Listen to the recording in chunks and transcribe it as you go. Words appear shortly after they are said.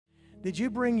Did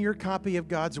you bring your copy of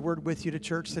God's Word with you to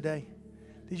church today?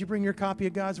 Did you bring your copy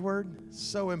of God's Word?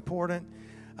 So important.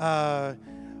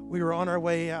 We were on our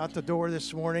way out the door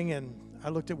this morning, and I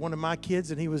looked at one of my kids,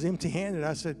 and he was empty-handed.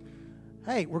 I said,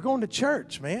 hey, we're going to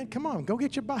church, man. Come on, go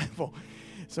get your Bible.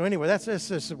 So anyway, that's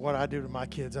just what I do to my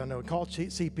kids. I know. Call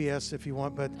CPS if you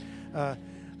want. But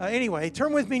anyway,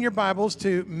 turn with me in your Bibles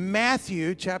to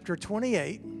Matthew chapter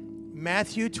 28.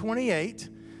 Matthew 28.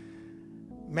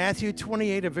 Matthew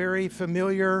 28, a very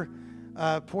familiar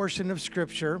portion of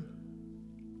Scripture.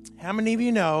 How many of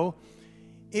you know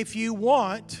if you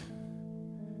want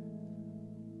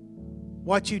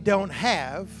what you don't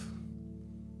have,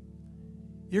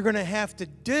 you're going to have to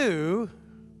do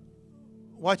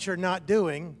what you're not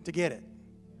doing to get it?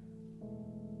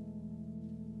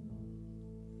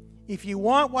 If you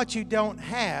want what you don't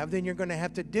have, then you're going to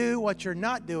have to do what you're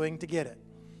not doing to get it.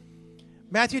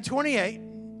 Matthew 28,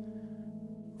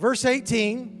 verse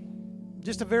 18,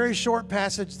 just a very short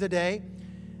passage today.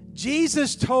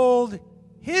 Jesus told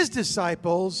his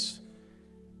disciples,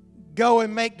 go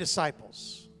and make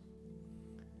disciples.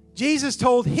 Jesus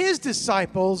told his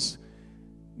disciples,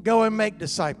 go and make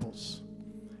disciples.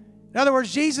 In other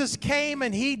words, Jesus came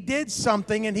and he did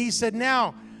something and he said,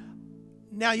 now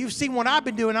you've seen what I've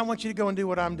been doing, I want you to go and do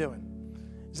what I'm doing.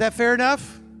 Is that fair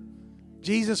enough?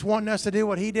 Jesus wanting us to do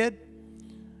what he did?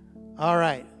 All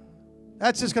right.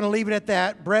 That's just going to leave it at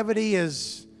that. Brevity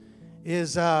is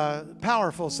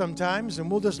powerful sometimes,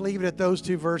 and we'll just leave it at those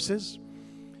two verses.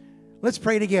 Let's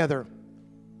pray together.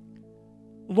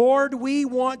 Lord, we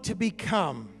want to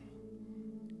become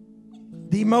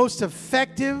the most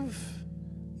effective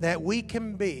that we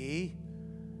can be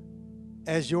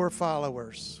as your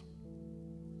followers.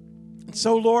 And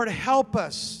so, Lord, help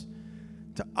us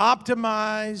to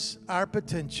optimize our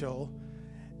potential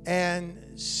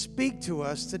and speak to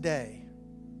us today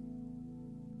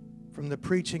from the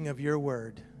preaching of your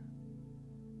word.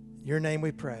 In your name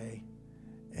we pray.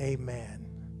 Amen.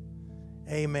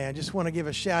 Amen. Just want to give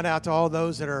a shout out to all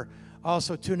those that are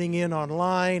also tuning in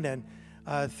online, and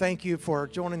thank you for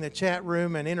joining the chat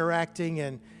room and interacting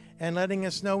and letting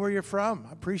us know where you're from.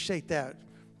 I appreciate that,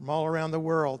 from all around the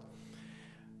world.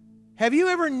 Have you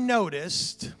ever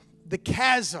noticed the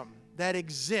chasm that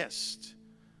exists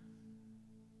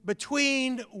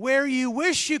between where you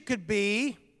wish you could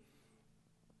be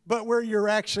but where you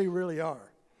actually really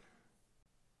are?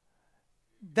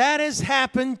 That has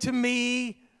happened to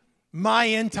me my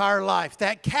entire life.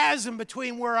 That chasm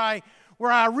between where I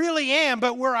really am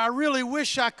but where I really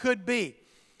wish I could be.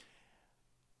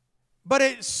 But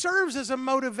it serves as a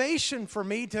motivation for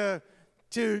me to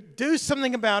do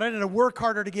something about it and to work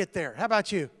harder to get there. How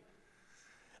about you?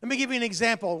 Let me give you an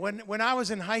example. When I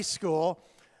was in high school,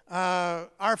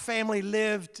 our family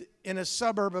lived in a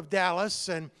suburb of Dallas,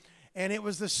 and it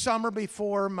was the summer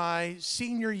before my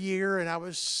senior year, and I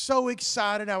was so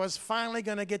excited. I was finally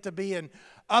going to get to be an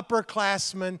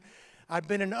upperclassman. I'd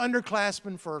been an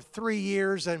underclassman for 3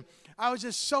 years, and I was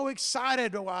just so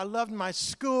excited. I loved my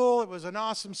school. It was an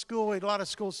awesome school. We had a lot of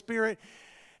school spirit.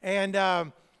 And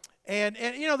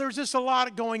you know, there was just a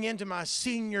lot going into my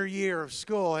senior year of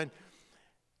school.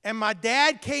 And my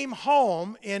dad came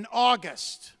home in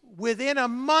August, within a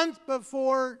month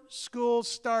before school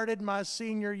started my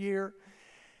senior year.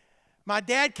 My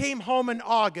dad came home in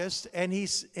August, and he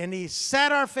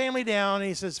sat our family down, and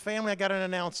he says, family, I got an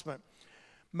announcement.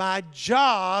 My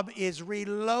job is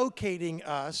relocating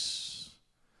us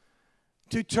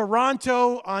to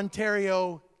Toronto,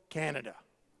 Ontario, Canada.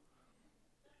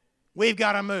 We've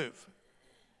got to move.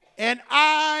 And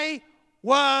I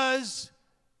was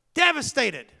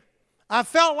devastated. I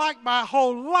felt like my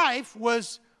whole life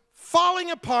was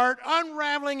falling apart,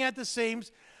 unraveling at the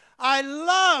seams. I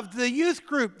loved the youth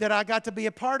group that I got to be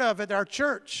a part of at our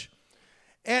church.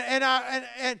 And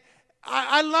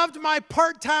I loved my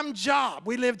part-time job.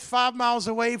 We lived 5 miles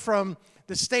away from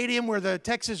the stadium where the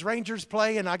Texas Rangers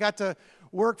play, and I got to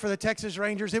work for the Texas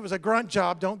Rangers. It was a grunt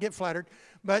job, don't get flattered,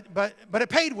 but it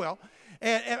paid well.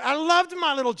 And I loved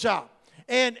my little job.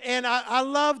 And I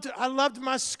loved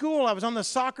my school. I was on the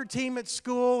soccer team at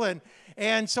school,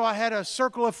 and so I had a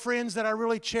circle of friends that I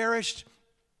really cherished.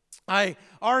 I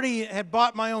already had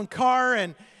bought my own car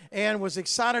and was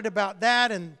excited about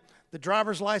that, and the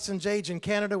driver's license age in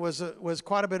Canada was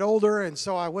quite a bit older, and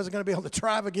so I wasn't going to be able to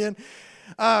drive again.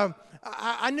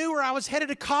 I knew where I was headed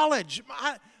to college.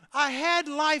 I had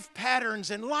life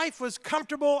patterns, and life was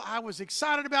comfortable. I was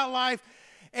excited about life.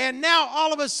 And now,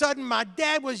 all of a sudden, my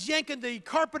dad was yanking the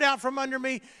carpet out from under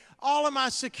me. All of my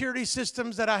security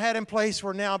systems that I had in place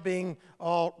were now being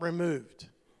all removed.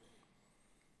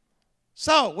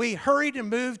 So we hurried and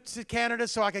moved to Canada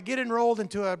so I could get enrolled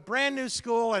into a brand new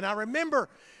school. And I remember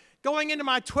going into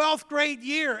my 12th grade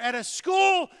year at a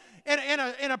school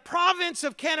in a province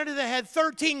of Canada that had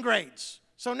 13 grades.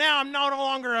 So now I'm no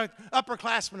longer an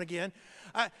upperclassman again.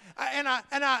 And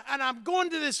I'm going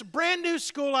to this brand new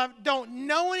school. I don't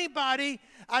know anybody.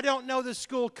 I don't know the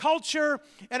school culture.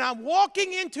 And I'm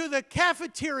walking into the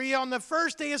cafeteria on the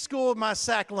first day of school with my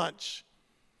sack lunch.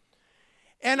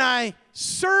 And I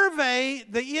survey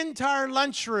the entire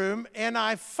lunchroom, and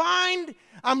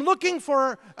I'm looking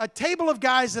for a table of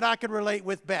guys that I could relate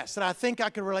with best, that I think I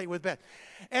could relate with best.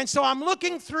 And so I'm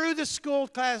looking through the school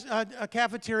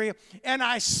cafeteria, and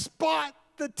I spot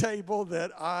the table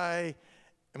that I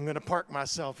am going to park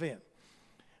myself in.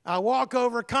 I walk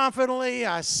over confidently,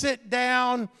 I sit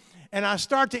down, and I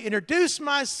start to introduce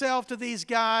myself to these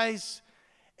guys,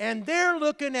 and they're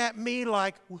looking at me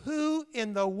like, who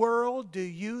in the world do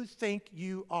you think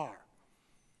you are?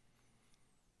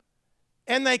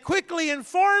 And they quickly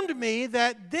informed me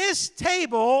that this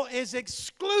table is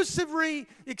exclusively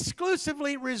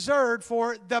reserved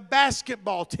for the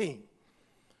basketball team.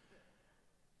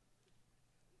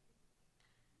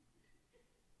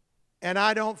 And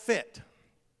I don't fit.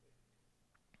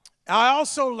 I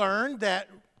also learned that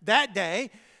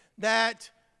day that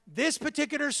this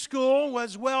particular school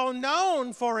was well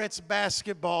known for its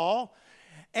basketball,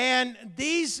 and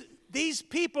these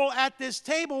people at this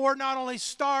table were not only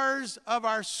stars of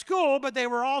our school, but they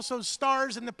were also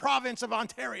stars in the province of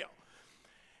Ontario.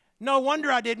 No wonder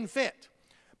I didn't fit.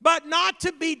 But not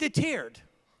to be deterred.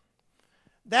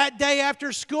 That day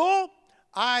after school,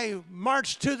 I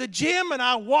marched to the gym, and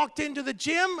I walked into the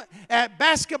gym at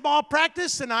basketball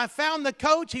practice, and I found the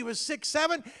coach. He was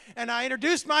 6'7", and I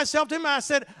introduced myself to him, and I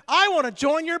said, I want to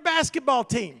join your basketball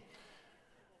team.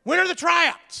 When are the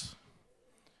tryouts?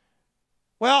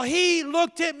 Well, he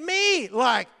looked at me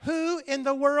like, who in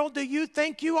the world do you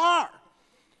think you are?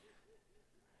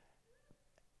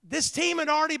 This team had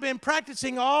already been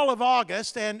practicing all of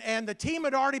August, and the team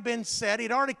had already been set.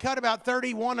 He'd already cut about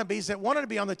 30 wannabes that wanted to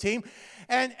be on the team,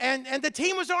 and the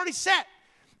team was already set.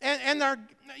 And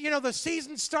the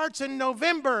season starts in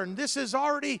November, and this is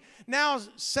already now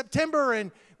September,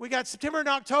 and we got September and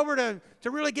October to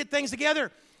really get things together.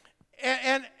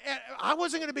 And I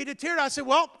wasn't going to be deterred. I said,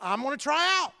 well, I'm going to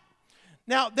try out.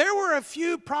 Now, there were a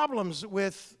few problems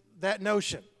with that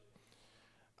notion.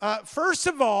 First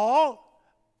of all,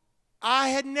 I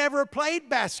had never played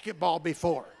basketball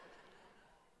before.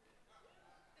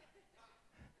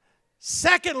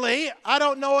 Secondly, I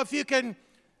don't know if you can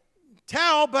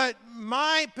tell, but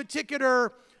my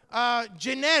particular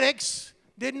genetics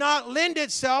did not lend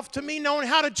itself to me knowing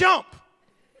how to jump.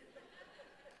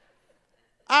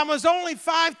 I was only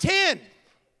 5'10",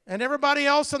 and everybody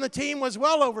else on the team was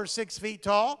well over 6 feet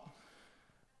tall.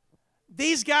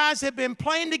 These guys had been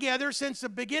playing together since the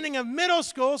beginning of middle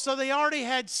school, so they already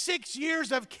had 6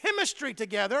 years of chemistry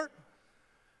together.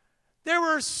 There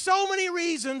were so many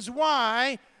reasons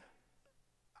why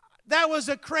that was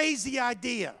a crazy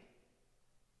idea.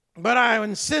 But I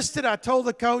insisted. I told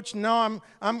the coach, no,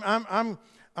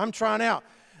 I'm trying out.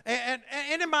 And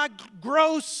in my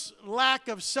gross lack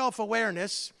of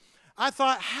self-awareness, I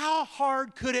thought, how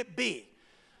hard could it be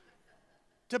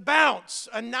to bounce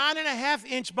a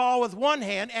 9.5-inch ball with one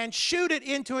hand and shoot it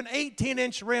into an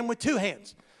 18-inch rim with two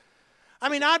hands? I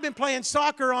mean, I'd been playing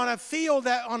soccer on a field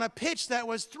on a pitch that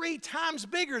was 3 times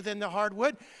bigger than the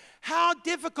hardwood. How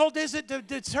difficult is it to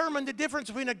determine the difference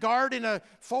between a guard and a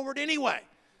forward anyway?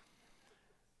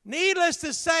 Needless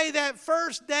to say, that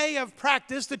first day of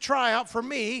practice, the tryout for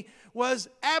me, was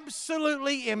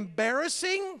absolutely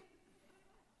embarrassing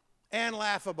and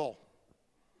laughable.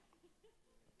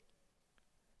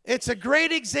 It's a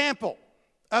great example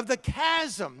of the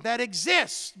chasm that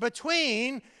exists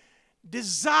between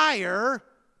desire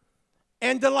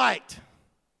and delight.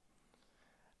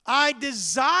 I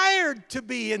desired to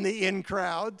be in the in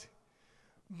crowd,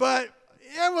 but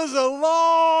it was a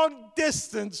long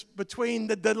distance between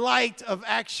the delight of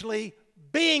actually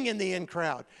being in the in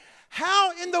crowd.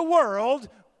 How in the world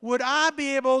would I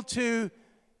be able to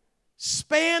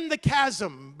span the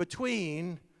chasm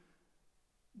between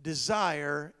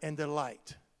desire and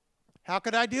delight? How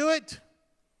could I do it?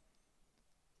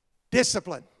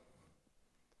 Discipline.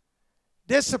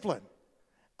 Discipline.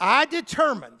 I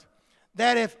determined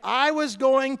that if I was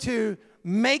going to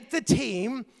make the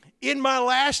team in my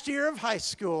last year of high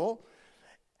school,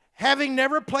 having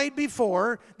never played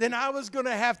before, then I was going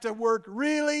to have to work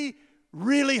really,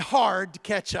 really hard to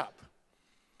catch up.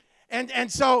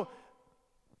 And so,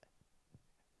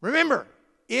 remember,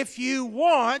 if you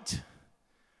want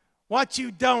what you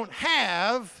don't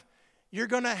have, you're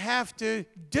going to have to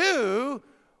do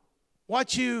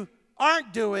what you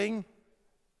aren't doing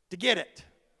to get it.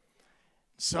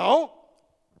 So,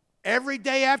 every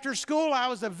day after school, I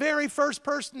was the very first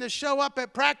person to show up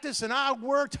at practice, and I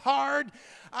worked hard.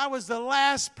 I was the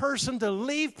last person to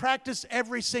leave practice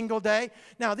every single day.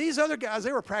 Now, these other guys,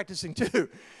 they were practicing too.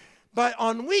 But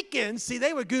on weekends, see,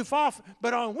 they would goof off.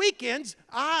 But on weekends,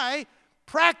 I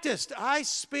practiced. I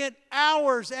spent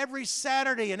hours every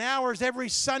Saturday and hours every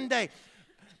Sunday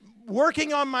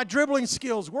working on my dribbling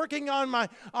skills, working on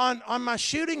my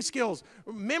shooting skills,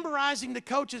 memorizing the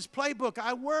coach's playbook.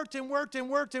 I worked and worked and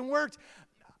worked and worked.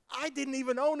 I didn't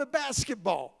even own a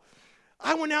basketball.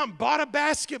 I went out and bought a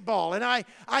basketball, and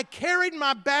I carried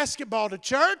my basketball to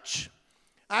church.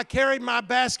 I carried my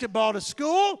basketball to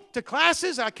school, to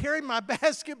classes. I carried my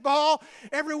basketball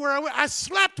everywhere I went. I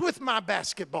slept with my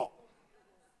basketball.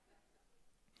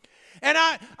 And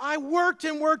I worked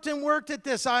and worked and worked at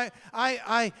this.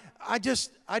 I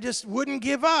just wouldn't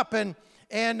give up. And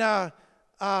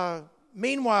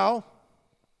meanwhile,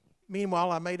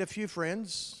 I made a few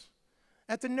friends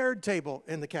at the nerd table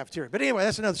in the cafeteria. But anyway,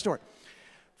 that's another story.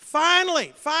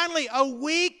 Finally, a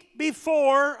week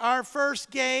before our first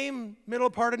game,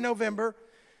 middle part of November,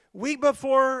 week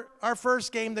before our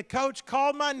first game, the coach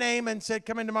called my name and said,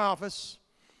 "Come into my office.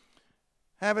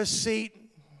 Have a seat."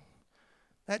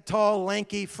 That tall,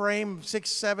 lanky frame,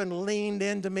 6'7", leaned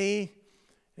into me.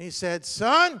 And he said,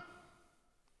 "Son,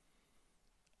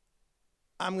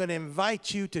 I'm going to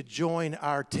invite you to join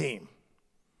our team."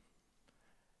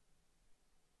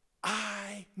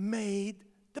 I made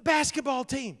the basketball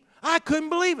team. I couldn't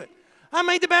believe it. I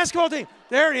made the basketball team.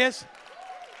 There it is.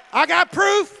 I got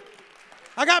proof.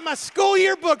 I got my school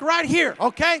yearbook right here,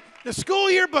 okay? The school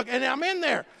yearbook, and I'm in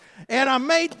there. And I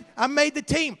made the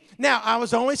team. Now, I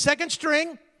was only second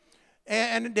string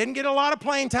and didn't get a lot of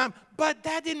playing time, but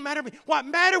that didn't matter to me. What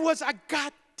mattered was I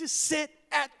got to sit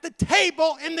at the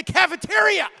table in the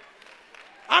cafeteria.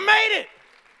 I made it.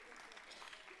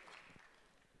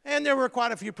 And there were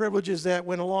quite a few privileges that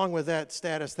went along with that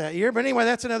status that year. But anyway,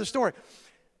 that's another story.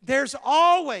 There's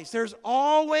always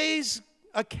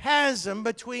a chasm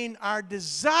between our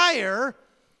desire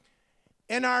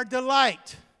and our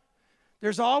delight.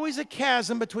 There's always a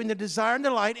chasm between the desire and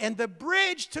delight, and the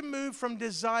bridge to move from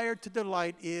desire to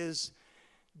delight is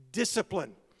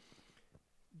discipline.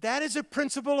 That is a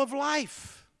principle of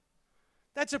life.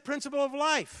 That's a principle of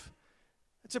life.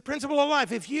 It's a principle of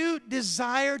life. If you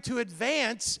desire to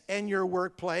advance in your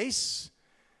workplace,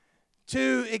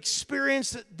 to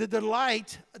experience the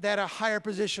delight that a higher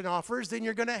position offers, then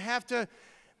you're going to have to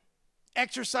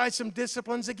exercise some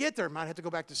disciplines to get there. Might have to go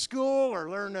back to school or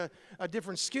learn a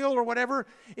different skill or whatever.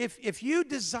 If you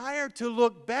desire to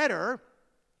look better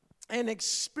and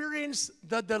experience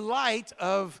the delight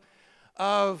of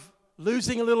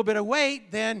losing a little bit of weight,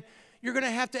 then you're going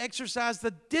to have to exercise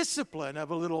the discipline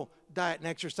of a little diet and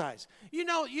exercise. You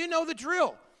know the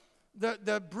drill.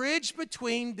 The bridge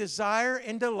between desire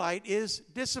and delight is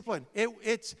discipline.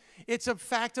 It's a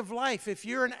fact of life. If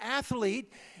you're an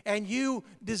athlete and you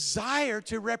desire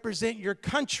to represent your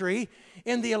country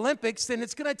in the Olympics, then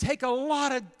it's going to take a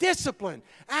lot of discipline,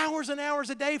 hours and hours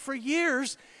a day for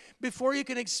years, before you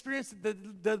can experience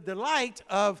the delight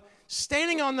of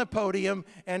standing on the podium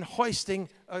and hoisting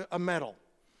a medal.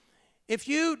 If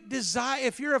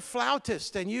you're a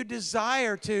flautist and you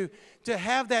desire to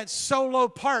have that solo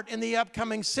part in the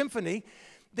upcoming symphony,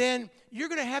 then you're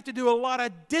going to have to do a lot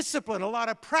of discipline, a lot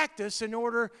of practice in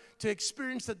order to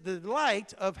experience the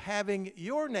delight of having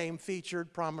your name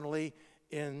featured prominently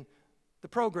in the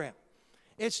program.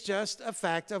 It's just a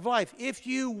fact of life. If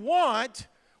you want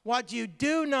what you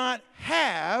do not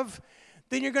have,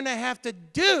 then you're going to have to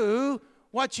do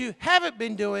what you haven't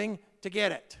been doing to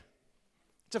get it.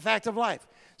 It's a fact of life.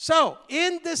 So,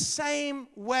 in the same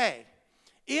way,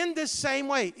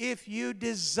 if you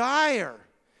desire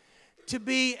to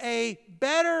be a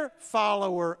better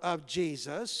follower of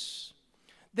Jesus,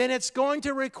 then it's going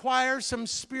to require some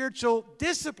spiritual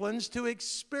disciplines to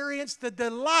experience the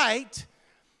delight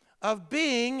of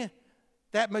being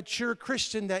that mature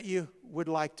Christian that you would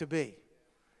like to be.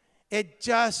 It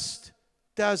just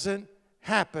doesn't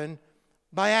happen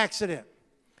by accident.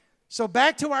 So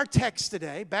back to our text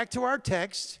today,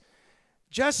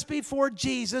 just before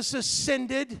Jesus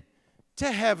ascended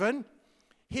to heaven,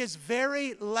 his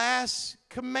very last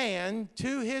command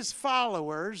to his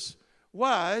followers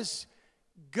was,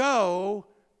 go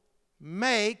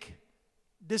make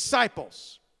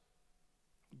disciples.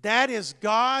 That is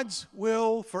God's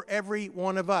will for every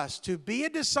one of us, to be a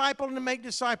disciple and to make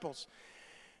disciples.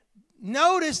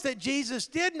 Notice that Jesus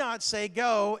did not say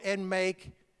go and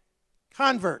make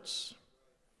converts.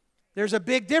 There's a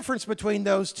big difference between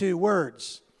those two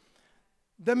words.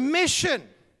 The mission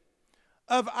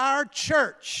of our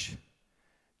church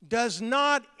does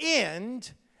not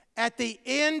end at the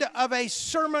end of a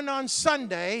sermon on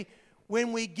Sunday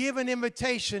when we give an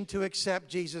invitation to accept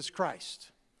Jesus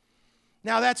Christ.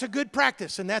 Now, that's a good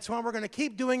practice, and that's why we're going to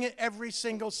keep doing it every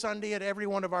single Sunday at every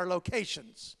one of our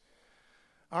locations.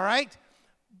 All right?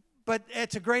 But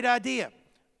it's a great idea.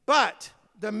 But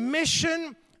the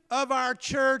mission of our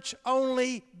church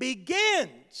only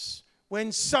begins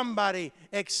when somebody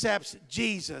accepts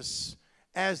Jesus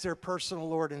as their personal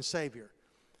Lord and Savior.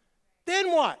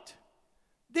 Then what?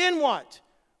 Then what?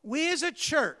 We as a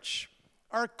church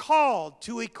are called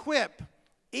to equip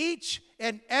each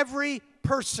and every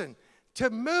person to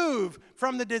move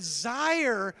from the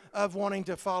desire of wanting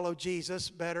to follow Jesus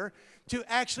better to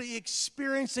actually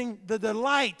experiencing the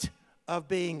delight of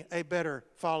being a better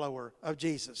follower of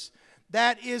Jesus.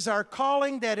 That is our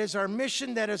calling, that is our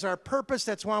mission, that is our purpose.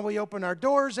 That's why we open our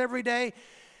doors every day.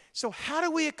 So how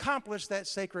do we accomplish that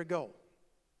sacred goal?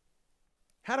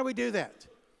 How do we do that?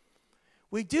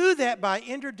 We do that by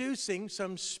introducing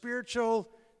some spiritual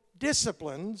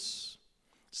disciplines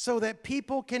so that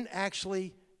people can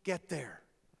actually get there.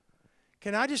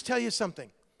 Can I just tell you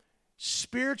something?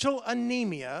 Spiritual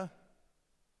anemia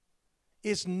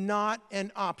is not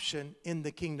an option in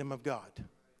the kingdom of God.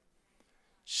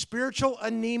 Spiritual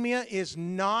anemia is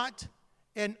not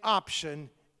an option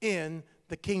in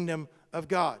the kingdom of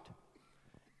God.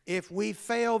 If we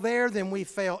fail there, then we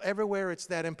fail everywhere. It's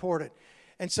that important.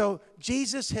 And so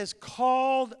Jesus has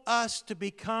called us to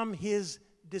become His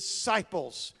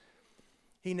disciples.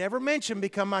 He never mentioned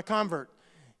become my convert.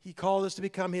 He called us to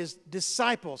become His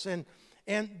disciples. And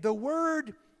the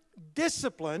word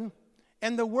discipline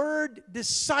and the word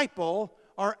disciple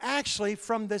are actually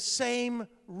from the same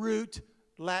root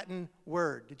Latin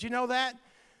word. Did you know that?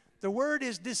 The word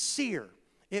is discere.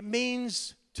 It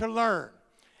means to learn.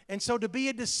 And so to be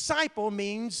a disciple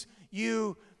means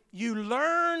you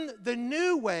learn the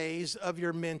new ways of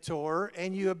your mentor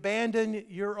and you abandon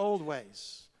your old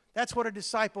ways. That's what a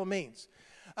disciple means.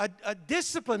 A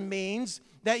discipline means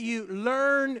that you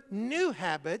learn new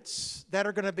habits that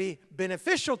are going to be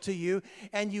beneficial to you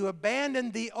and you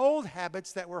abandon the old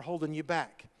habits that were holding you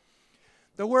back.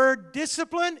 The word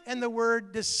discipline and the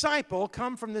word disciple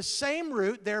come from the same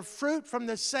root. They're fruit from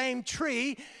the same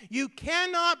tree. You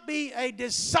cannot be a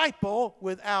disciple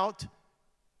without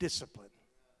discipline.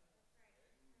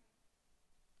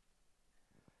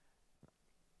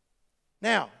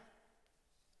 Now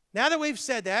that we've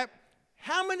said that,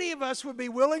 how many of us would be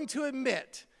willing to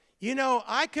admit,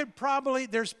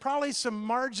 there's probably some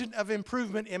margin of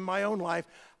improvement in my own life.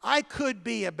 I could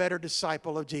be a better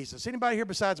disciple of Jesus. Anybody here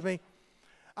besides me?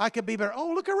 I could be better.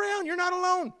 Oh, look around. You're not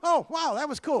alone. Oh, wow, that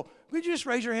was cool. Would you just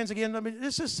raise your hands again?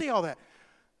 Let's just see all that.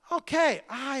 Okay,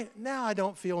 now I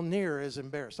don't feel near as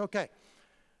embarrassed. Okay,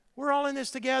 we're all in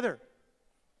this together.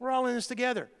 We're all in this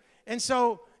together. And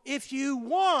so if you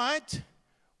want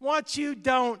what you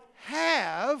don't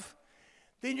have,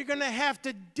 then you're going to have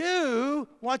to do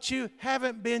what you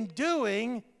haven't been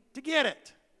doing to get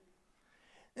it.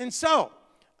 And so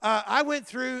I went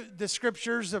through the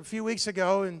scriptures a few weeks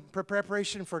ago in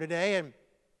preparation for today,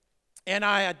 and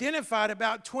I identified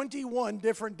about 21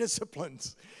 different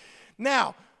disciplines.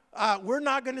 Now, we're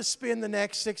not going to spend the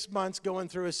next 6 months going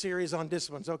through a series on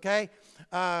disciplines, okay?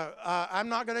 I'm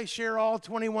not going to share all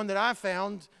 21 that I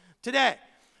found today.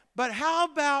 But how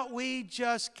about we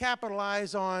just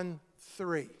capitalize on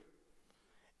 3?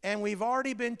 And we've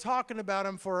already been talking about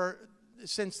them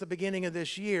since the beginning of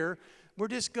this year. We're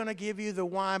just going to give you the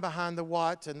why behind the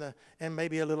what and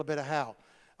maybe a little bit of how.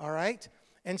 All right?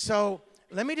 And so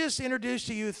let me just introduce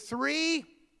to you 3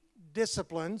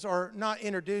 disciplines, or not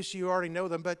introduce, you already know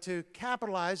them, but to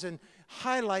capitalize and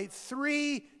highlight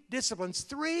 3 disciplines,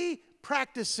 3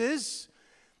 practices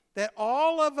that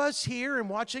all of us here and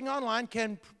watching online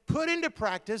can put into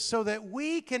practice so that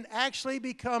we can actually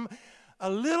become a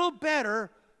little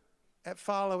better at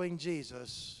following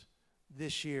Jesus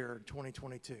this year,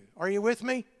 2022. Are you with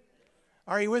me?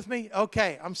 Are you with me?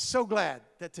 Okay, I'm so glad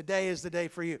that today is the day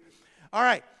for you. All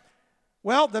right.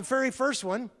 Well, the very first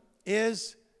one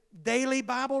is daily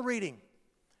Bible reading.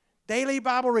 Daily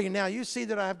Bible reading. Now, you see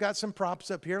that I've got some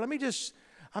props up here.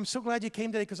 I'm so glad you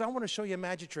came today because I want to show you a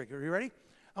magic trick. Are you ready?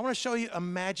 I want to show you a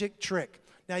magic trick.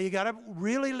 Now, you got to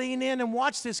really lean in and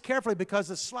watch this carefully because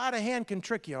the sleight of hand can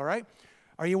trick you, all right?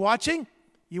 Are you watching?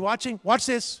 You watching? Watch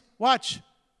this. Watch.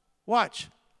 Watch.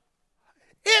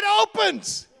 It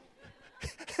opens.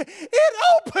 It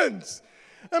opens.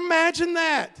 Imagine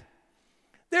that.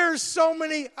 There are so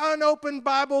many unopened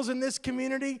Bibles in this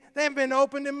community. They haven't been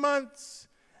opened in months.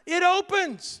 It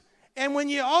opens. And when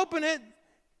you open it,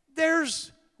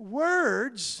 there's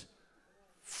words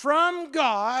from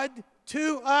God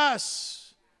to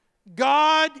us.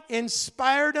 God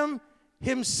inspired them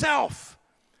himself.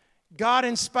 God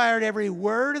inspired every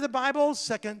word of the Bible,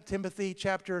 2 Timothy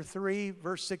chapter 3,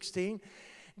 verse 16.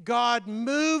 God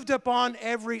moved upon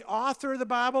every author of the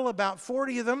Bible, about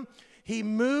 40 of them. He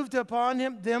moved upon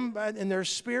them in their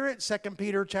spirit, 2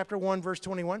 Peter chapter 1, verse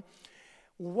 21.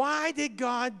 Why did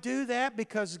God do that?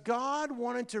 Because God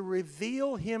wanted to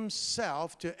reveal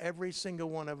himself to every single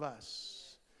one of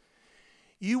us.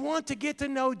 You want to get to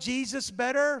know Jesus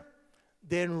better?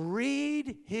 Then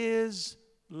read his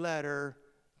letter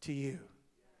to you.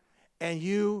 And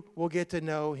you will get to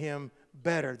know him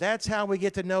better. That's how we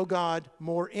get to know God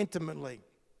more intimately.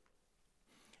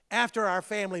 After our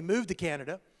family moved to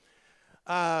Canada,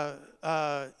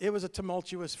 it was a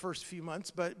tumultuous first few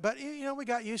months, but you know, we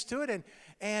got used to it.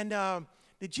 And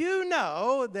did you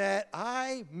know that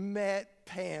I met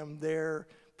Pam there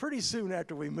pretty soon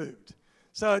after we moved?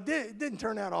 So it didn't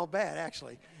turn out all bad,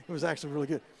 actually. It was actually really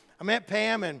good. I met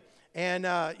Pam, and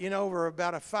you know, over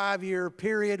about a 5-year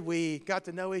period, we got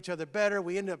to know each other better.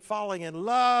 We ended up falling in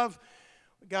love.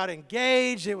 We got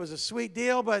engaged. It was a sweet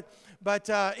deal. But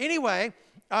anyway,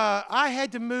 I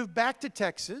had to move back to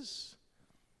Texas,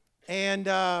 and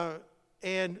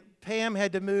Pam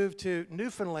had to move to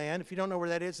Newfoundland. If you don't know where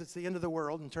that is, it's the end of the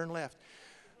world, and turn left.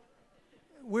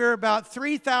 We're about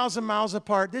 3,000 miles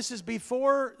apart. This is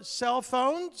before cell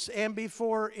phones and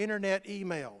before internet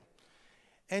email.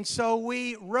 And so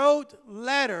we wrote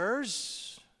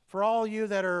letters. For all you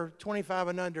that are 25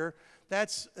 and under,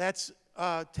 that's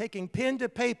taking pen to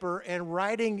paper and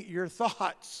writing your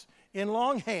thoughts in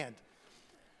longhand.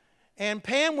 And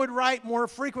Pam would write more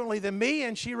frequently than me,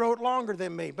 and she wrote longer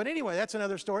than me. But anyway, that's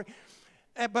another story.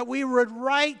 But we would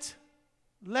write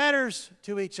letters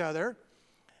to each other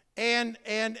and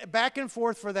back and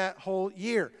forth for that whole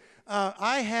year.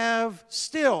 I have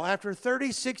still, after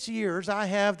 36 years, I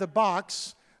have the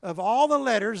box of all the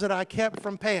letters that I kept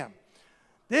from Pam.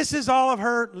 This is all of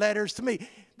her letters to me.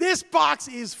 This box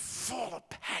is full of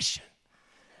passion.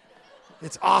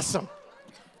 It's awesome.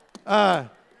 I'll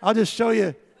just show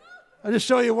you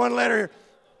one letter here.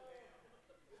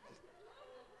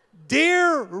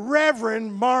 Dear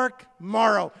Reverend Mark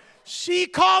Morrow. She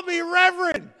called me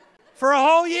Reverend for a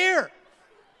whole year.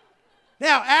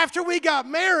 Now, after we got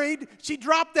married, she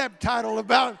dropped that title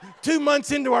about 2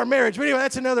 months into our marriage. But anyway,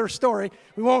 that's another story.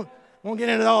 We won't get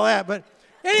into all that. But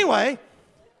anyway,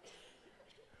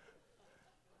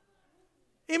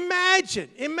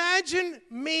 imagine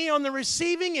me on the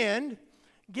receiving end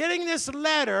getting this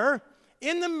letter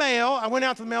in the mail. I went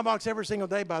out to the mailbox every single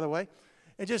day, by the way,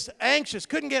 and just anxious.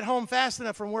 Couldn't get home fast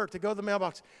enough from work to go to the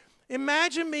mailbox.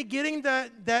 Imagine me getting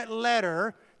that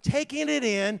letter, taking it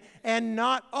in, and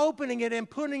not opening it and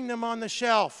putting them on the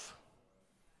shelf.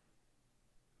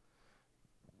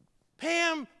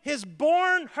 Pam has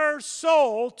borne her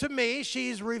soul to me.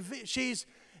 She's revealed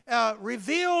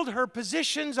her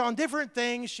positions on different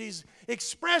things. She's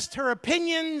expressed her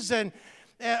opinions and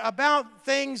about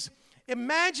things.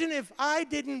 Imagine if I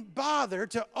didn't bother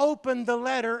to open the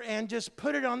letter and just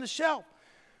put it on the shelf.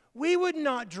 We would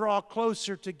not draw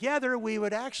closer together. We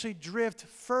would actually drift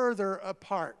further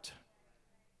apart.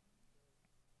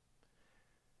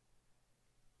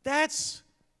 That's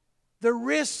the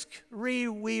risk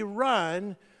we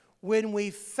run when we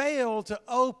fail to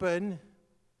open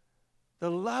the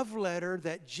love letter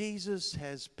that Jesus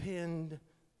has penned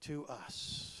to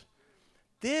us.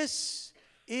 This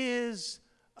is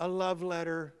a love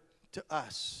letter to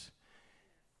us.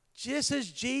 Just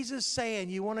as Jesus saying,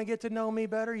 you want to get to know me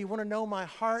better? You want to know my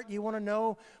heart? You want to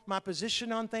know my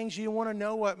position on things? You want to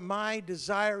know what my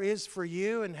desire is for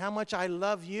you and how much I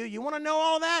love you? You want to know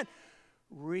all that?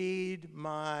 Read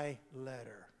my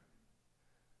letter.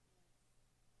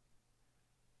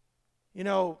 You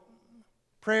know,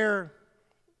 prayer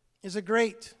is a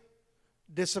great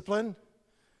discipline.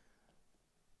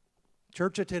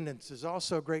 Church attendance is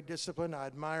also a great discipline. I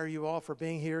admire you all for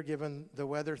being here given the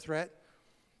weather threat.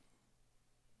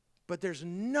 But there's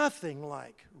nothing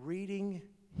like reading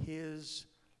his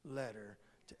letter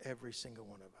to every single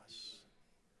one of us.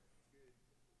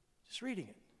 Just reading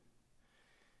it.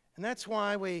 And that's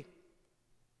why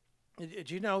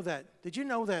did you know that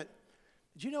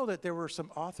there were some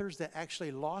authors that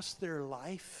actually lost their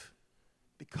life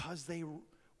because they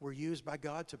were used by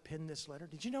God to pen this letter?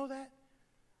 Did you know that?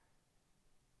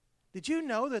 Did you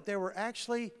know that there were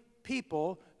actually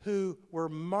people who were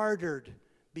martyred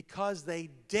because they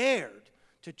dared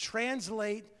to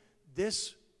translate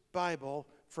this Bible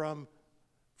from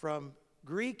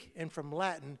Greek and from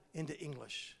Latin into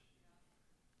English.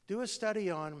 Do a study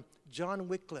on John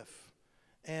Wycliffe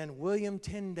and William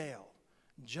Tyndale,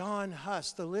 John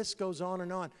Huss. The list goes on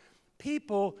and on.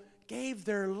 People gave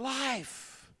their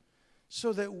life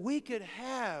so that we could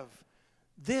have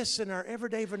this in our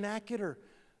everyday vernacular.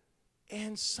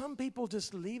 And some people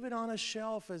just leave it on a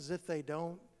shelf as if they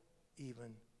don't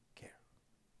even care.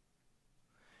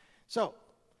 So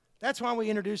that's why we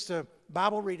introduced a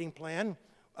Bible reading plan.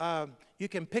 You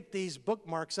can pick these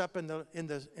bookmarks up in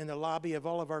the lobby of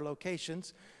all of our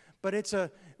locations. But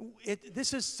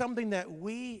this is something that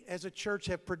we as a church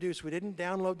have produced. We didn't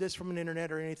download this from an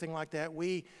internet or anything like that.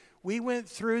 We went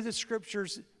through the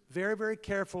scriptures very, very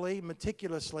carefully,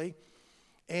 meticulously,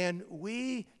 and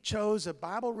we chose a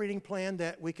Bible reading plan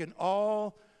that we can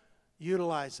all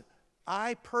utilize.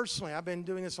 I've been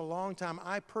doing this a long time.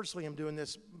 I personally am doing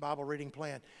this Bible reading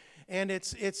plan. And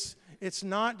it's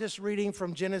not just reading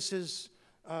from Genesis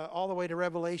all the way to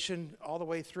Revelation, all the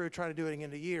way through, trying to do it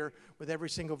in a year with every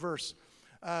single verse.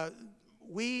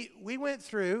 We went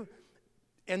through,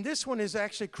 and this one is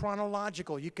actually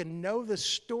chronological. You can know the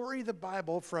story of the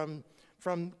Bible from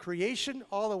creation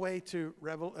all the way to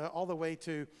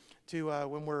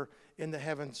when we're in the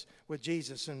heavens with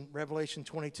Jesus in Revelation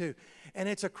 22. And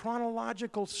it's a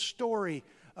chronological story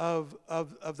of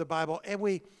the Bible. And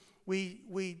we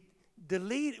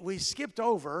skipped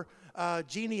over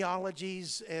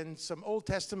genealogies and some Old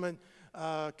Testament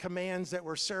commands that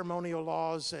were ceremonial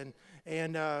laws,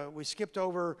 and we skipped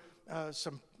over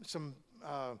some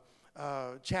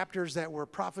chapters that were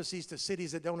prophecies to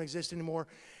cities that don't exist anymore.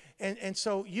 And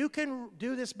so you can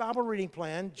do this Bible reading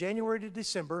plan, January to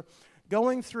December,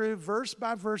 going through verse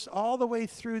by verse all the way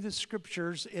through the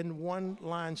scriptures in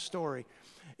one-line story.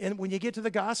 And when you get to the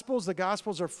Gospels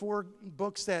are 4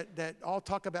 books that all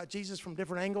talk about Jesus from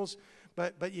different angles,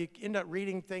 but you end up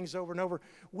reading things over and over.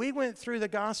 We went through the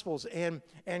Gospels, and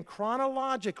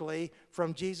chronologically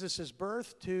from Jesus'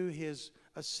 birth to his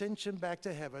ascension back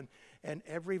to heaven, and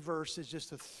every verse is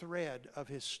just a thread of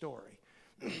his story.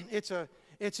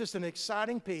 It's just an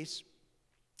exciting piece.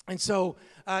 And so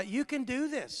you can do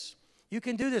this. You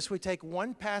can do this. We take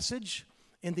one passage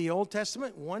in the Old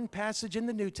Testament, one passage in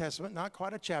the New Testament, not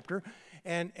quite a chapter,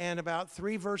 and about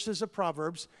 3 verses of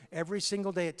Proverbs every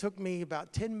single day. It took me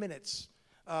about 10 minutes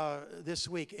this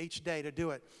week, each day, to do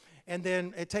it. And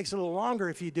then it takes a little longer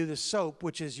if you do the SOAP,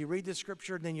 which is you read the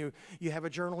scripture, and then you have a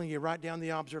journal, and you write down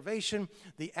the observation,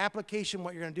 the application,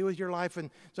 what you're going to do with your life. And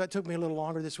so that took me a little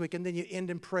longer this week. And then you end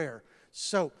in prayer.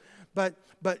 So, but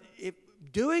if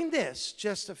doing this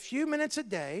just a few minutes a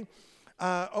day,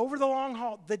 over the long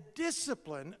haul, the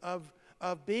discipline of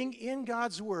being in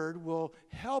God's Word will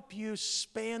help you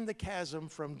span the chasm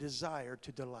from desire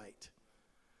to delight.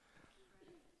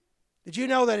 Did you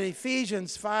know that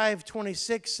Ephesians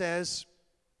 5:26 says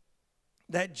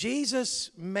that Jesus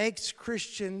makes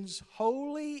Christians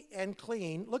holy and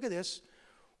clean? Look at this.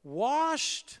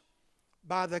 Washed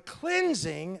by the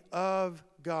cleansing of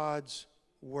God's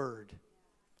Word.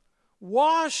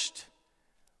 Washed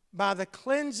by the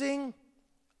cleansing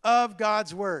of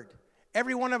God's Word.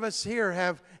 Every one of us here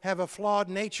have a flawed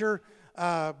nature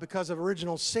because of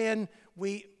original sin.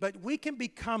 But we can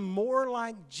become more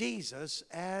like Jesus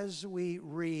as we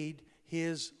read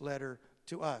his letter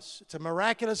to us. It's a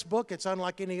miraculous book. It's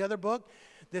unlike any other book.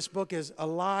 This book is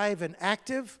alive and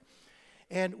active.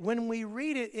 And when we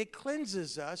read it, it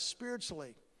cleanses us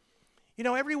spiritually. You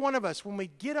know, every one of us, when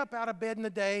we get up out of bed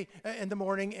in the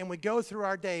morning, and we go through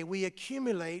our day, we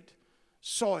accumulate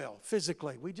soil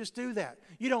physically. We just do that.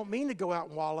 You don't mean to go out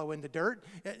and wallow in the dirt.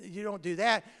 You don't do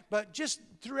that. But just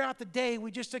throughout the day,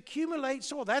 we just accumulate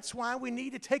soil. That's why we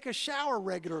need to take a shower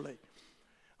regularly.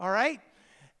 All right?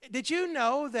 Did you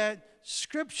know that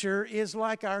Scripture is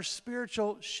like our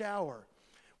spiritual shower?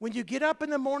 When you get up in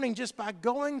the morning, just by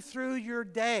going through your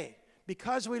day,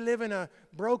 because we live in a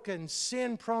broken,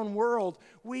 sin-prone world,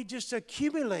 we just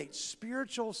accumulate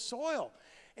spiritual soil.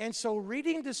 And so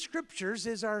reading the Scriptures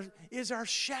is our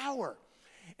shower.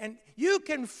 And you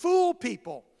can fool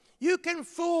people. You can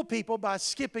fool people by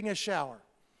skipping a shower.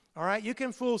 All right? You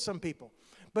can fool some people.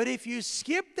 But if you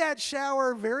skip that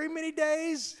shower very many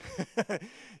days,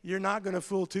 you're not going to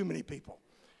fool too many people.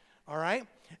 All right?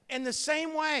 In the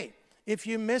same way, if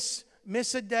you miss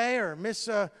a day or miss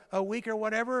a week or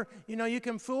whatever, you know, you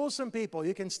can fool some people.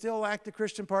 You can still act the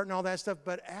Christian part and all that stuff.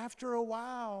 But after a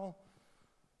while,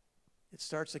 it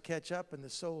starts to catch up and the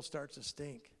soul starts to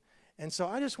stink. And so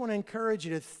I just want to encourage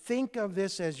you to think of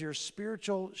this as your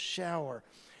spiritual shower.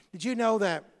 Did you know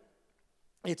that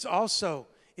it's also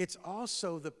it's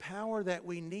also the power that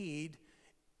we need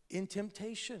in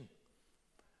temptation.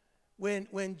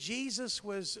 When Jesus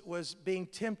was being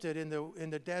tempted in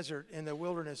the desert, in the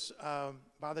wilderness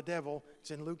by the devil, it's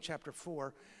in Luke chapter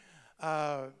 4,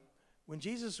 when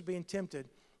Jesus was being tempted,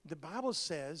 the Bible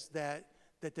says that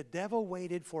the devil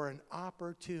waited for an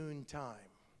opportune time.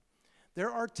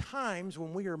 There are times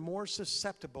when we are more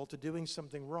susceptible to doing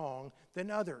something wrong than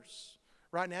others.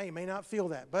 Right now, you may not feel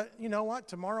that. But you know what?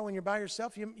 Tomorrow when you're by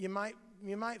yourself, you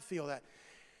might feel that.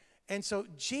 And so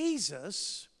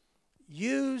Jesus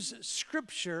used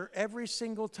Scripture every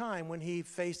single time when he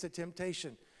faced a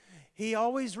temptation. He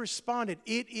always responded,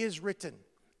 "It is written.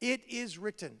 It is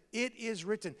written. It is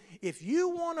written." If you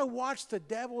want to watch the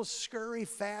devil scurry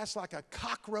fast like a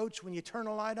cockroach when you turn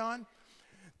a light on,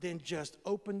 then just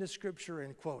open the Scripture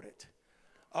and quote it.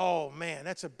 Oh, man,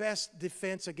 that's the best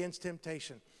defense against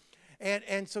temptation.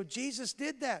 And so Jesus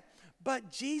did that.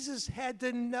 But Jesus had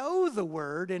to know the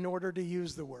Word in order to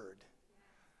use the Word.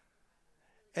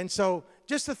 And so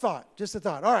just a thought.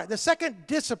 All right, the second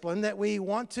discipline that we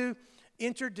want to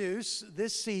introduce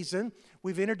this season,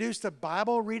 we've introduced a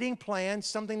Bible reading plan,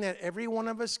 something that every one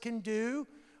of us can do,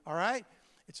 all right?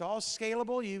 It's all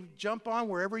scalable. You jump on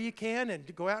wherever you can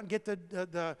and go out and get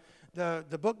the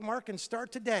bookmark and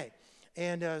start today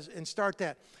and start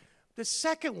that. The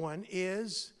second one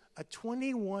is a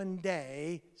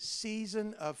 21-day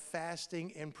season of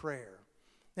fasting and prayer.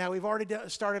 Now, we've already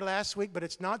started last week, but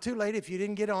it's not too late if you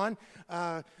didn't get on.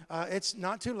 It's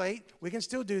not too late. We can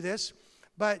still do this.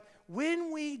 But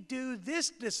when we do this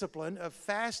discipline of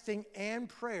fasting and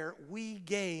prayer, we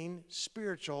gain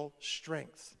spiritual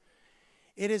strength.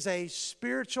 It is a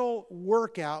spiritual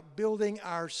workout building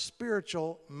our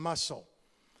spiritual muscle.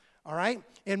 All right?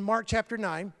 In Mark chapter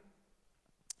 9,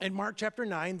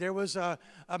 there was a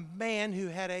man who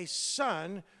had a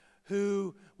son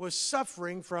who was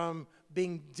suffering from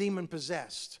being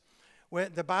demon-possessed.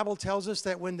 The Bible tells us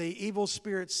that when the evil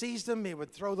spirit seized him, it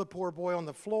would throw the poor boy on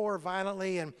the floor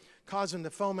violently and cause him to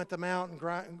foam at the mouth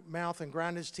and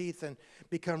grind his teeth and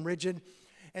become rigid.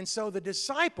 And so the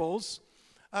disciples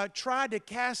tried to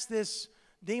cast this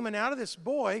demon out of this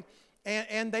boy,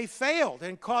 and they failed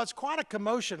and caused quite a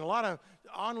commotion. A lot of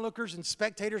onlookers and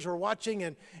spectators were watching,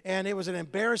 and it was an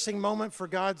embarrassing moment for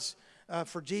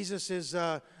Jesus'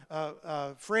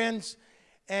 friends.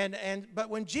 But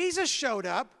when Jesus showed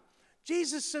up,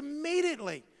 Jesus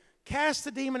immediately cast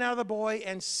the demon out of the boy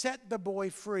and set the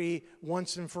boy free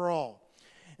once and for all.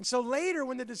 And so later,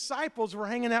 when the disciples were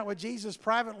hanging out with Jesus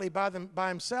privately by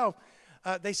himself,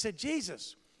 they said,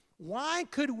 "Jesus, why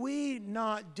could we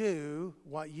not do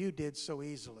what you did so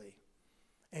easily?"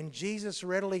 And Jesus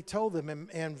readily told them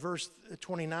in verse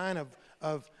 29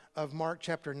 of Mark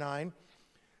chapter 9,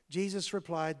 Jesus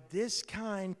replied, "This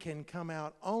kind can come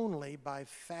out only by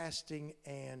fasting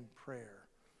and prayer."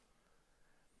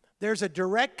 There's a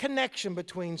direct connection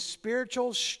between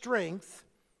spiritual strength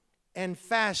and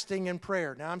fasting and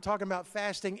prayer. Now, I'm talking about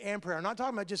fasting and prayer. I'm not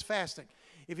talking about just fasting.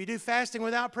 If you do fasting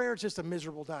without prayer, it's just a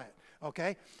miserable diet,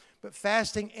 okay? But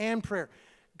fasting and prayer.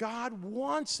 God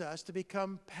wants us to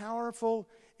become powerful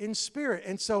in spirit.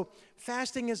 And so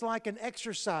fasting is like an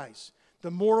exercise. The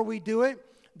more we do it,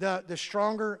 the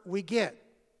stronger we get.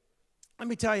 Let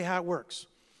me tell you how it works.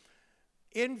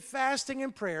 In fasting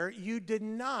and prayer, you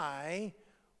deny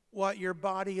what your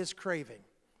body is craving,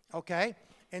 okay?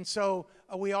 And so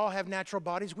we all have natural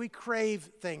bodies. We crave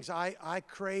things. I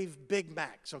crave Big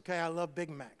Macs, okay? I love Big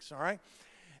Macs, all right?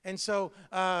 And so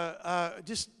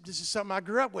this is something I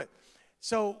grew up with.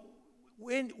 So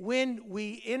when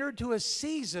we enter into a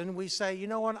season, we say, you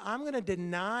know what? I'm going to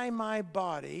deny my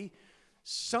body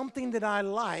something that I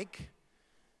like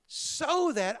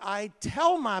so that I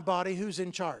tell my body who's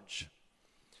in charge.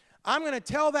 I'm going to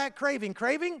tell that craving,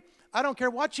 I don't care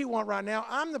what you want right now.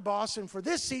 I'm the boss, and for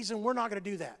this season, we're not going to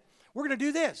do that. We're going to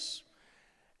do this.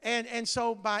 And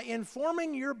so by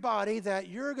informing your body that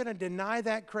you're going to deny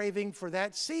that craving for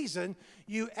that season,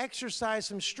 you exercise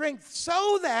some strength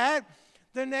so that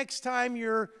the next time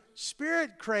your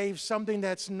spirit craves something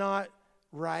that's not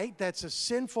right, that's a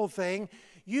sinful thing,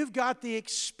 you've got the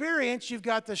experience, you've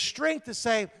got the strength to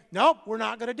say, nope, we're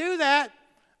not going to do that.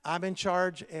 I'm in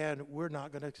charge, and we're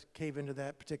not going to cave into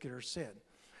that particular sin.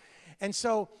 And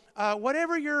so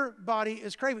whatever your body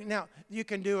is craving. Now, you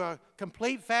can do a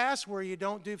complete fast where you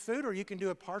don't do food, or you can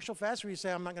do a partial fast where you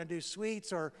say, I'm not going to do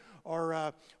sweets or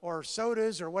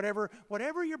sodas or whatever.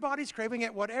 Whatever your body's craving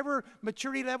at whatever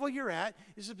maturity level you're at,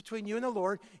 this is between you and the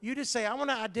Lord. You just say, I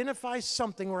want to identify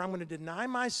something where I'm going to deny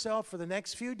myself for the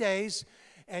next few days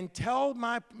and tell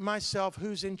myself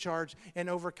who's in charge and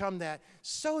overcome that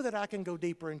so that I can go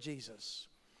deeper in Jesus.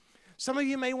 Some of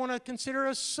you may want to consider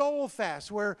a soul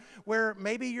fast where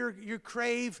maybe you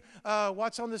crave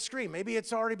what's on the screen. Maybe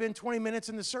it's already been 20 minutes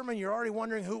in the sermon. You're already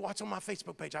wondering what's on my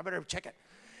Facebook page. I better check it.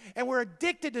 And we're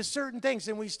addicted to certain things,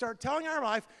 and we start telling our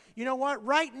life, you know what?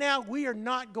 Right now, we are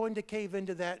not going to cave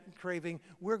into that craving.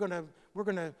 We're going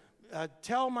to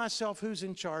tell myself who's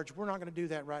in charge. We're not going to do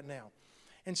that right now.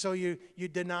 And so you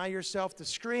deny yourself the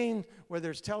screen, whether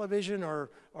it's television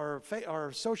or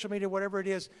social media, whatever it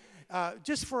is,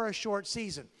 just for a short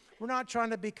season. We're not trying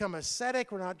to become ascetic.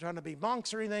 We're not trying to be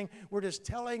monks or anything. We're just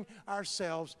telling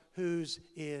ourselves who's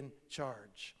in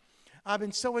charge. I've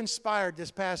been so inspired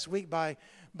this past week by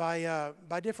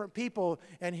different people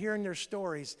and hearing their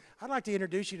stories. I'd like to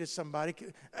introduce you to somebody.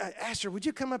 Asher, would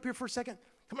you come up here for a second?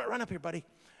 Come on, run up here, buddy.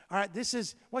 All right,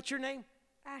 what's your name?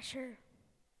 Asher.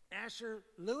 Asher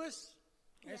Lewis?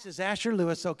 Yeah. This is Asher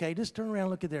Lewis. Okay, just turn around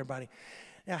and look at there, buddy.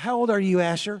 Now, how old are you,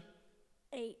 Asher?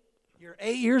 8. You're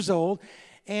 8 years old.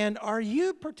 And are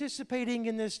you participating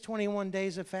in this 21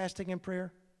 days of fasting and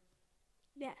prayer?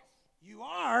 Yes. You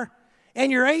are?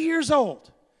 And you're 8 years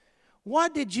old.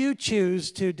 What did you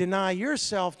choose to deny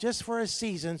yourself just for a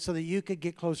season so that you could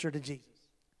get closer to Jesus?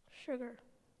 Sugar.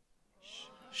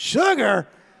 Sugar?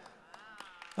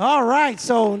 All right,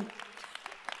 so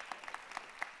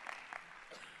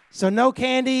no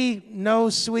candy, no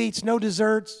sweets, no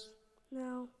desserts?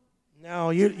 No. No,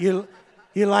 you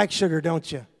like sugar,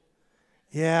 don't you?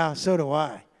 Yeah, so do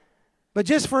I. But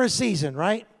just for a season,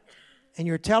 right? And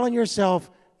you're telling yourself,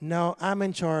 no, I'm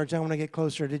in charge. I want to get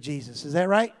closer to Jesus. Is that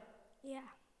right? Yeah.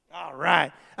 All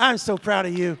right. I'm so proud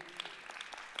of you.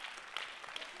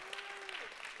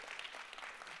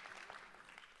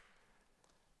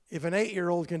 If an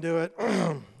 8-year-old can do it,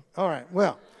 all right,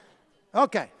 well,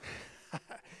 okay.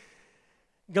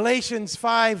 Galatians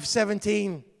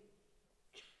 5:17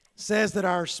 says that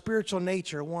our spiritual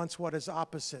nature wants what is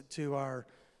opposite to our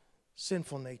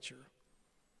sinful nature.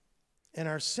 And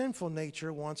our sinful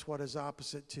nature wants what is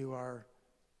opposite to our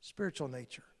spiritual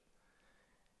nature.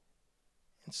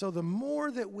 And so the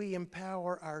more that we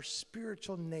empower our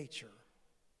spiritual nature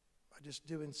by just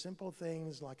doing simple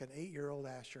things like an 8-year-old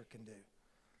Asher can do,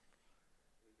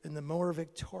 then the more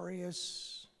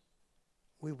victorious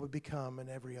we will become in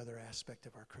every other aspect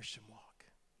of our Christian walk.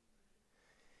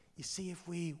 You see, if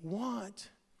we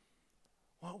want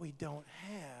what we don't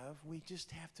have, we just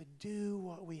have to do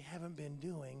what we haven't been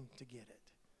doing to get it.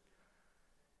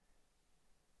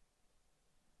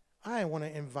 I want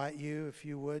to invite you, if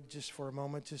you would, just for a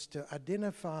moment, just to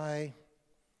identify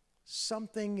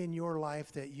something in your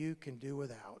life that you can do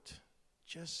without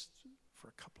just for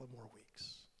a couple of more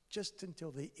weeks, just until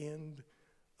the end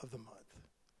of the month,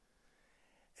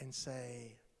 and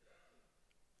say,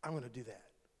 I'm going to do that.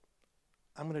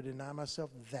 I'm going to deny myself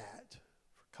that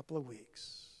for a couple of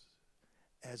weeks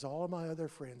as all of my other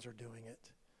friends are doing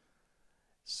it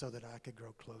so that I could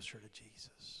grow closer to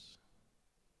Jesus.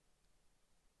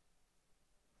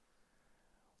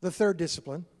 The third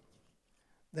discipline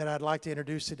that I'd like to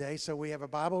introduce today, so we have a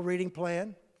Bible reading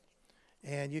plan,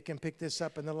 and you can pick this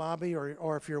up in the lobby,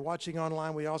 or if you're watching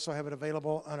online, we also have it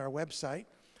available on our website.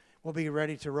 We'll be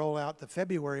ready to roll out the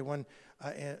February one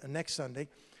next Sunday.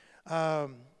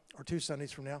 Or 2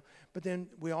 Sundays from now. But then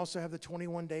we also have the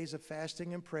 21 days of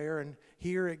fasting and prayer. And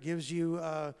here it gives you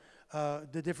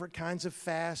the different kinds of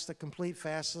fast, the complete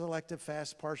fast, selective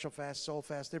fast, partial fast, soul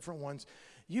fast, different ones.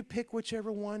 You pick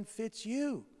whichever one fits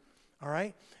you. All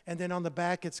right? And then on the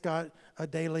back, it's got a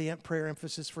daily prayer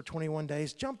emphasis for 21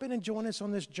 days. Jump in and join us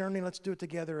on this journey. Let's do it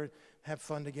together and have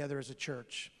fun together as a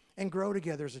church and grow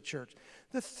together as a church.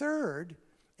 The third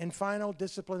and final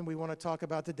discipline we want to talk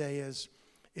about today is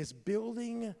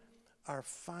building our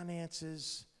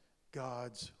finances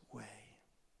God's way.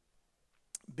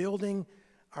 Building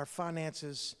our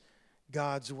finances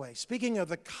God's way. Speaking of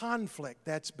the conflict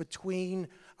that's between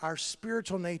our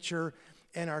spiritual nature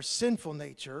and our sinful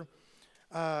nature,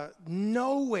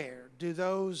 nowhere do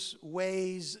those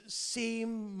ways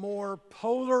seem more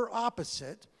polar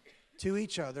opposite to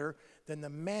each other than the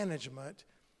management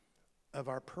of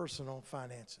our personal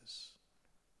finances.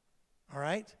 All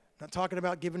right? I'm not talking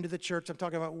about giving to the church. I'm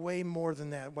talking about way more than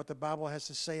that, what the Bible has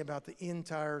to say about the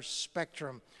entire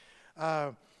spectrum.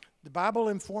 The Bible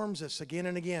informs us again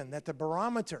and again that the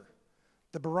barometer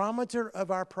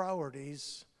of our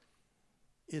priorities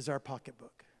is our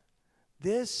pocketbook.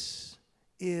 This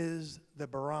is the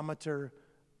barometer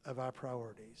of our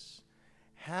priorities.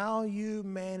 How you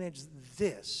manage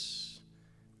this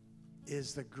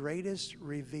is the greatest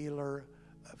revealer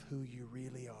of who you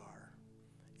really are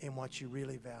and what you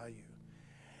really value.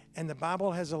 And the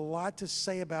Bible has a lot to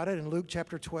say about it. In Luke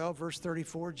chapter 12, verse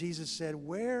 34, Jesus said,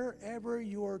 wherever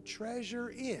your treasure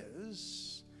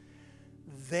is,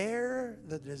 there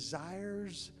the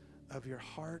desires of your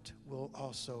heart will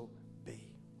also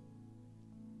be.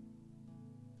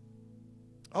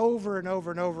 Over and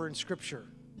over and over in Scripture,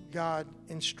 God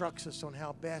instructs us on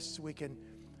how best we can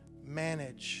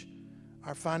manage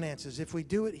our finances. If we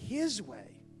do it His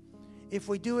way,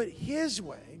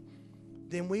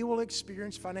 then we will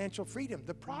experience financial freedom.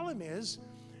 The problem is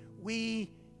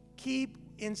we keep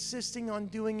insisting on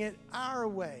doing it our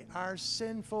way, our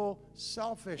sinful,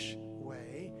 selfish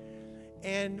way,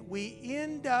 and we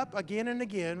end up again and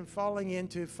again falling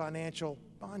into financial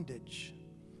bondage.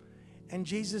 And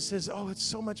Jesus says, oh, it's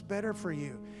so much better for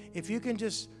you. If you can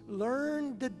just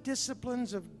learn the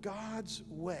disciplines of God's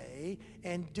way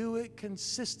and do it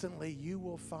consistently, you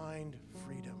will find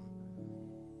freedom.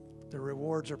 The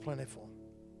rewards are plentiful.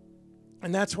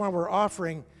 And that's why we're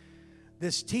offering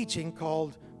this teaching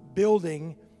called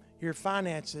Building Your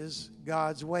Finances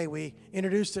God's Way. We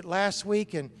introduced it last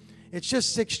week, and it's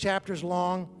just 6 chapters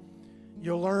long.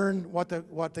 You'll learn what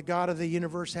the God of the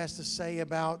universe has to say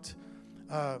about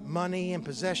money and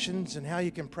possessions, and how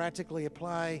you can practically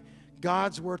apply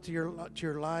God's word to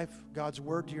your life, God's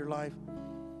word to your life,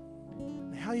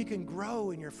 and how you can grow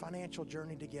in your financial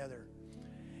journey together.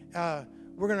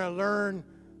 We're going to learn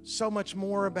so much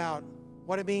more about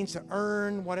what it means to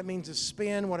earn, what it means to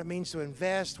spend, what it means to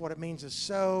invest, what it means to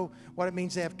sow, what it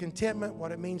means to have contentment,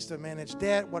 what it means to manage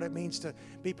debt, what it means to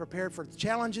be prepared for the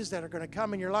challenges that are going to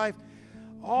come in your life,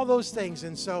 all those things.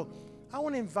 And so I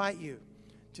want to invite you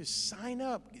to sign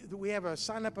up. We have a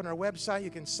sign up on our website.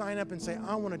 You can sign up and say,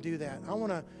 I want to do that. I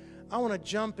want to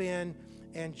jump in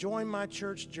and join my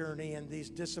church journey in these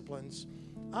disciplines.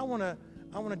 I want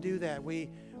to do that.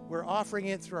 We're offering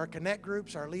it through our Connect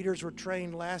groups. Our leaders were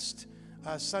trained last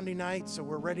Sunday night, so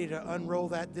we're ready to unroll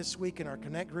that this week in our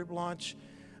Connect group launch.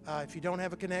 If you don't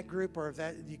have a Connect group, or if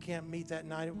you can't meet that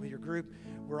night with your group,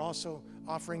 we're also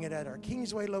offering it at our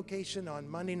Kingsway location on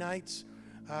Monday nights.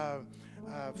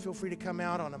 Feel free to come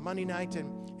out on a Monday night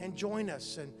and join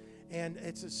us. And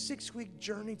it's a 6-week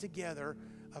journey together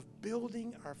of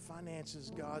building our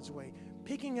finances God's way,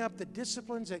 picking up the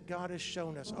disciplines that God has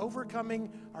shown us, overcoming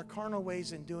our carnal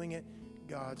ways and doing it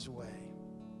God's way.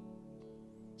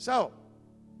 So,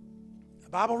 a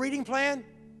Bible reading plan?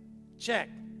 Check.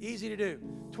 Easy to do.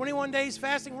 21 days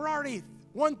fasting? We're already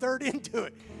 1/3 into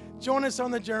it. Join us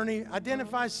on the journey.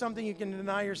 Identify something you can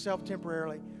deny yourself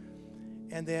temporarily.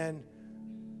 And then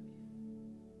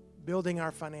building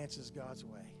our finances God's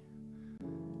way.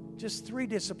 Just 3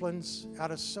 disciplines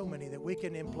out of so many that we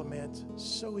can implement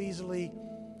so easily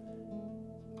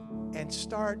and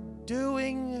start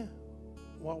doing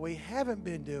what we haven't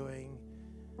been doing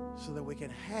so that we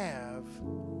can have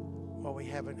what we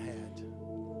haven't had.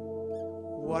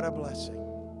 What a blessing.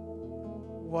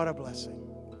 What a blessing.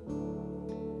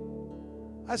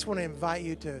 I just want to invite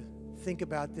you to think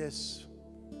about this.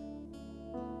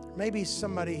 Maybe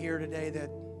somebody here today that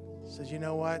says, you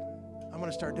know what? I'm going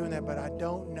to start doing that, but I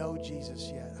don't know Jesus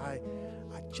yet. I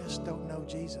just don't know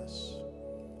Jesus.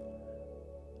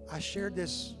 I shared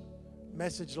this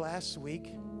message last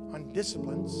week on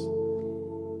disciplines.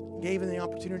 Gave them the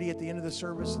opportunity at the end of the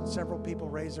service, and several people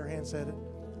raised their hands and said,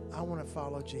 I want to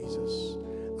follow Jesus.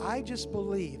 I just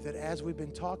believe that as we've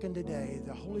been talking today,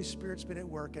 the Holy Spirit's been at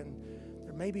work, and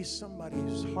there may be somebody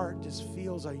whose heart just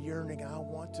feels a yearning. I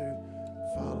want to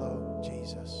follow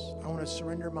Jesus. I want to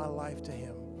surrender my life to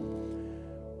Him.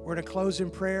 We're going to close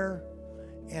in prayer,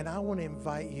 and I want to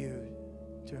invite you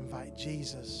to invite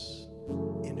Jesus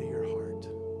into your heart.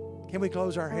 Can we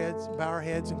close our heads, bow our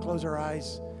heads, and close our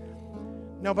eyes?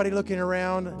 Nobody looking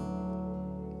around.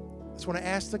 I just want to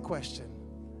ask the question,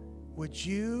 would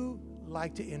you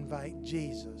like to invite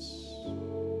Jesus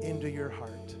into your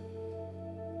heart?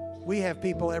 We have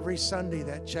people every Sunday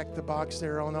that check the box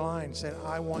there on the line saying,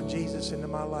 I want Jesus into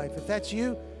my life. If that's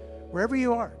you, wherever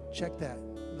you are, check that.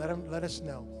 Let us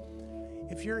know.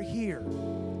 If you're here,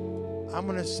 I'm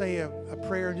going to say a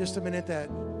prayer in just a minute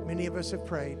that many of us have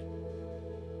prayed.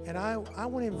 And I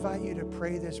want to invite you to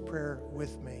pray this prayer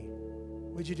with me.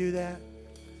 Would you do that?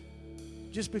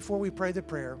 Just before we pray the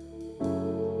prayer,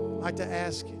 I'd like to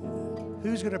ask,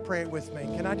 who's going to pray it with me?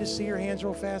 Can I just see your hands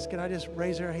real fast? Can I just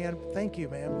raise your hand? Thank you,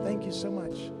 ma'am. Thank you so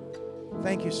much.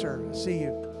 Thank you, sir. I see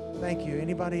you. Thank you.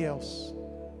 Anybody else?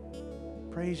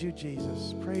 Praise you,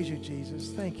 Jesus. Praise you, Jesus.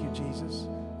 Thank you, Jesus.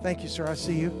 Thank you, sir. I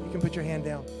see you. You can put your hand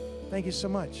down. Thank you so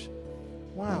much.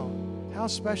 Wow. How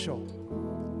special.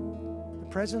 The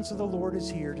presence of the Lord is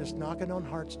here, just knocking on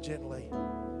hearts gently,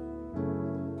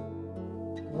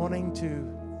 wanting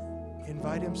to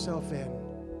invite himself in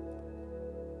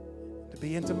to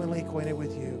be intimately acquainted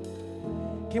with you.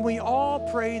 Can we all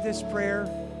pray this prayer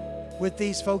with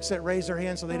these folks that raise their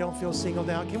hands so they don't feel singled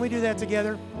out? Can we do that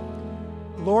together?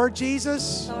 Lord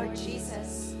Jesus, Lord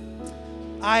Jesus,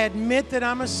 I admit that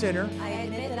I'm a sinner. I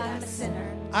admit that I'm a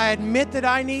sinner. I admit that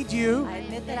I need you. I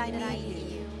admit that I need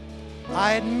you.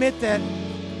 I admit that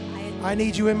I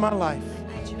need you in my life.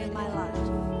 I need you in my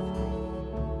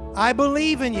life. I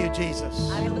believe in you,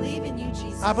 Jesus. I believe in you,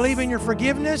 Jesus. I believe in your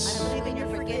forgiveness. I believe in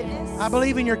your forgiveness. I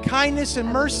believe in your kindness and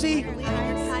mercy. I believe in your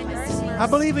kindness and mercy. I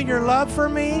believe in your love for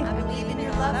me. I believe in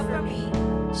your love for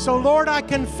me. So, Lord, I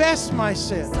confess my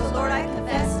sins. So, Lord, I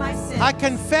confess my sins. I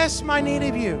confess my need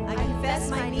of you. I confess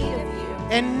my need of you.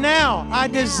 And now I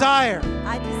desire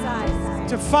I desire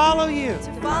to follow you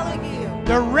to follow you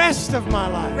the rest of my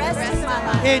the life. rest of my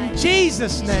life. In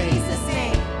Jesus' In name, Jesus'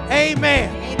 name.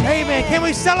 amen. Amen. Amen. Can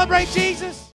we celebrate Jesus?